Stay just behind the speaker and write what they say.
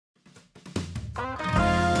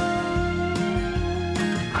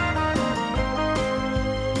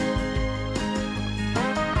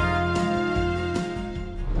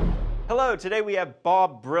Hello, today we have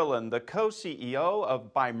Bob Brilon, the co-CEO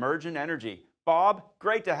of Bimergen Energy. Bob,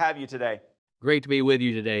 great to have you today. Great to be with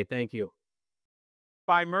you today. Thank you.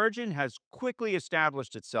 Bimergen has quickly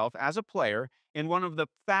established itself as a player in one of the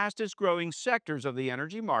fastest growing sectors of the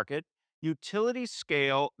energy market, utility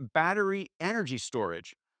scale battery energy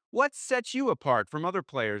storage. What sets you apart from other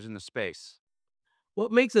players in the space?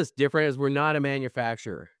 What makes us different is we're not a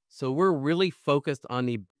manufacturer. So we're really focused on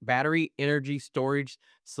the battery energy storage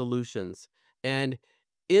solutions. And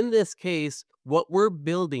in this case, what we're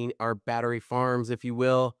building are battery farms, if you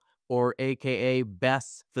will, or AKA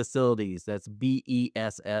BESS facilities. That's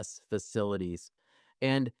BESS facilities.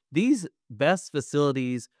 And these BESS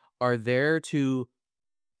facilities are there to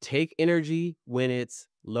take energy when it's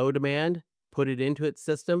low demand, put it into its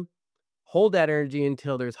system, hold that energy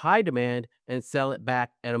until there's high demand, and sell it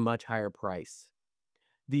back at a much higher price.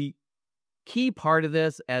 The key part of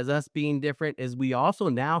this, as us being different, is we also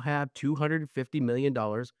now have $250 million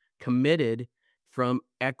committed from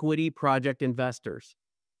equity project investors.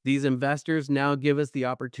 These investors now give us the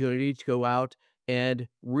opportunity to go out and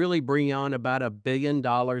really bring on about $1 billion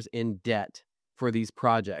in debt for these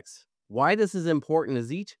projects. Why this is important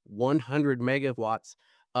is each 100 megawatts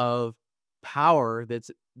of power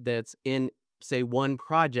that's in, say, one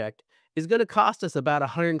project is going to cost us about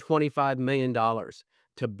 $125 million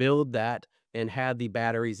to build that and have the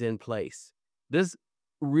batteries in place. This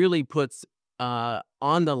really puts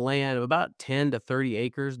on the land of about 10 to 30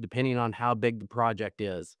 acres, depending on how big the project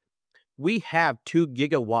is. We have 2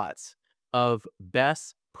 gigawatts of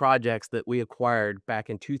BESS projects that we acquired back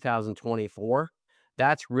in 2024.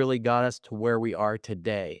 That's really got us to where we are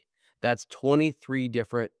today. That's 23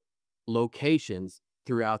 different locations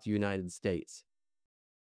throughout the United States.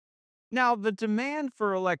 Now, the demand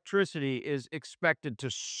for electricity is expected to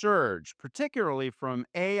surge, particularly from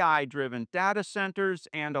AI driven data centers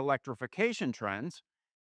and electrification trends.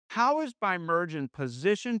 How is Bimergen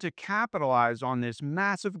positioned to capitalize on this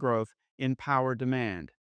massive growth in power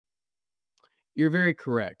demand? You're very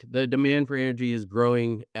correct. The demand for energy is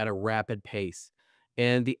growing at a rapid pace,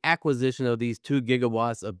 and the acquisition of these 2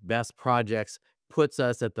 gigawatts of BESS projects puts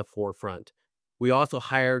us at the forefront. We also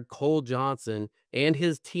hired Cole Johnson and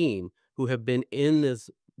his team, who have been in this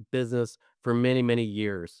business for many, many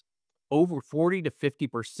years. Over 40 to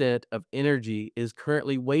 50% of energy is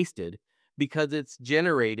currently wasted because it's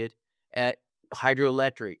generated at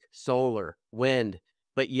hydroelectric, solar, wind,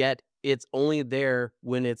 but yet it's only there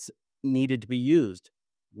when it's needed to be used.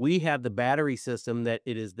 We have the battery system that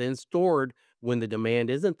it is then stored when the demand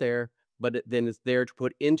isn't there, but then it's there to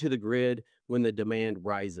put into the grid when the demand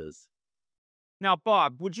rises. Now,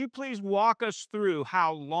 Bob, would you please walk us through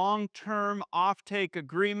how long-term offtake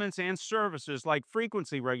agreements and services like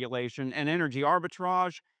frequency regulation and energy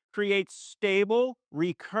arbitrage create stable,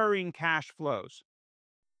 recurring cash flows?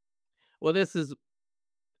 Well, this is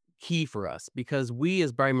key for us because we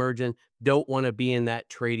as Bimergen don't want to be in that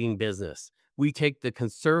trading business. We take the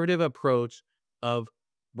conservative approach of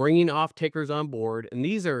bringing off takers on board, and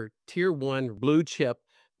these are tier one blue chip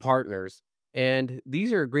partners. And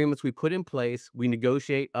these are agreements we put in place. We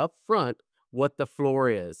negotiate up front what the floor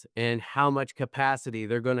is and how much capacity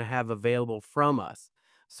they're going to have available from us.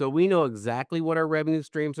 So we know exactly what our revenue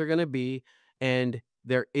streams are going to be. And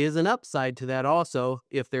there is an upside to that also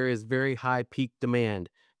if there is very high peak demand.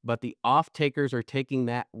 But the off takers are taking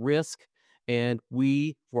that risk. And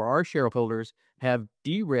we, for our shareholders, have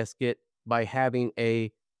de-risked it by having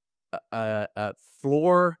a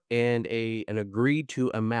floor and an agreed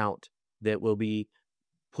to amount that will be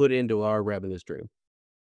put into our revenue stream.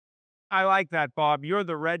 I like that, Bob. You're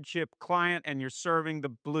the red chip client and you're serving the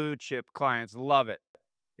blue chip clients. Love it.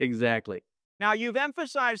 Exactly. Now, you've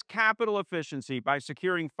emphasized capital efficiency by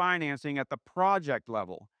securing financing at the project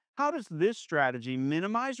level. How does this strategy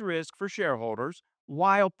minimize risk for shareholders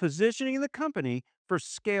while positioning the company for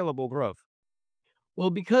scalable growth?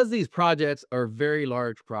 Well, because these projects are very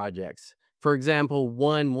large projects, for example,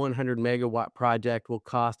 one 100 megawatt project will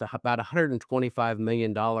cost about $125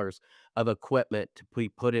 million of equipment to be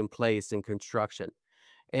put in place in construction.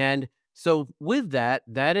 And so with that,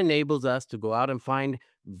 that enables us to go out and find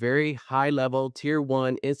very high level tier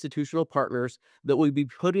one institutional partners that will be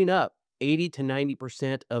putting up 80 to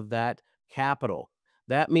 90% of that capital.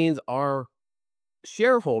 That means our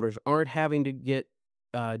shareholders aren't having to get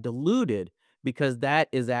diluted because that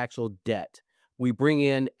is actual debt. We bring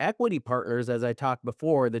in equity partners, as I talked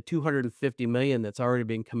before, the 250 million that's already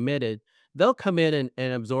been committed. They'll come in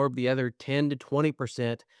and absorb the other 10 to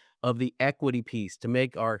 20% of the equity piece to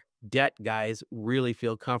make our debt guys really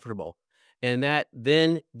feel comfortable. And that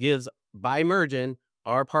then gives Bimergen,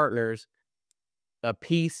 our partners, a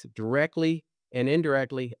piece directly and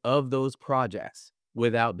indirectly of those projects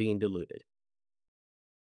without being diluted.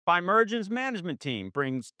 Bimergen's management team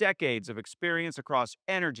brings decades of experience across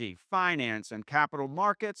energy, finance, and capital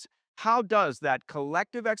markets. How does that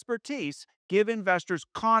collective expertise give investors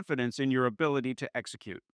confidence in your ability to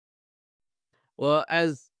execute? Well,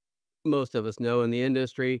 as most of us know in the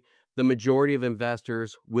industry, the majority of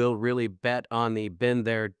investors will really bet on the been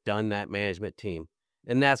there, done that management team.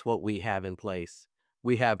 And that's what we have in place.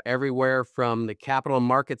 We have everywhere from the capital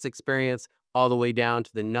markets experience all the way down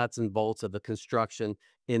to the nuts and bolts of the construction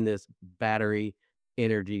in this battery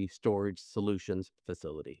energy storage solutions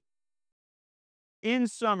facility. In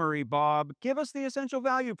summary, Bob, give us the essential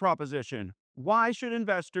value proposition. Why should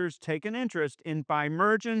investors take an interest in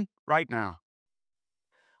Bimergen right now?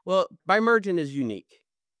 Well, Bimergen is unique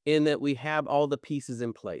in that we have all the pieces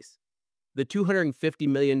in place. The $250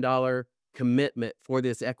 million commitment for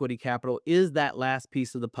this equity capital is that last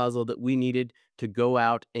piece of the puzzle that we needed to go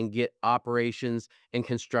out and get operations and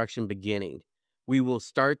construction beginning. We will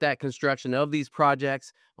start that construction of these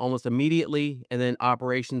projects almost immediately, and then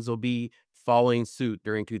operations will be following suit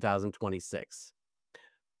during 2026.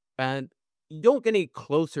 And you don't get any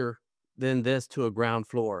closer than this to a ground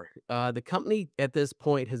floor. The company at this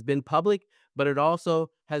point has been public, but it also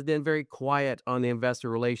has been very quiet on the investor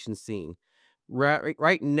relations scene.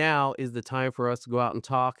 Right now is the time for us to go out and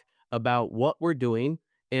talk about what we're doing.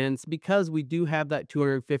 And it's because we do have that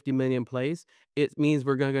 250 million in place, it means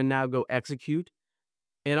we're going to now go execute.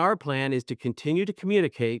 And our plan is to continue to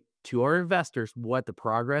communicate to our investors what the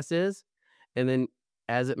progress is. And then,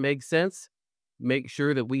 as it makes sense, make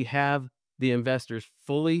sure that we have the investors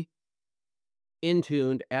fully in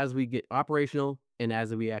tuned as we get operational and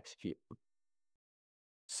as we execute.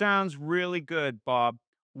 Sounds really good, Bob.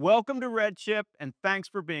 Welcome to RedChip, and thanks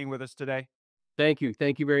for being with us today. Thank you.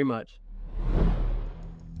 Thank you very much.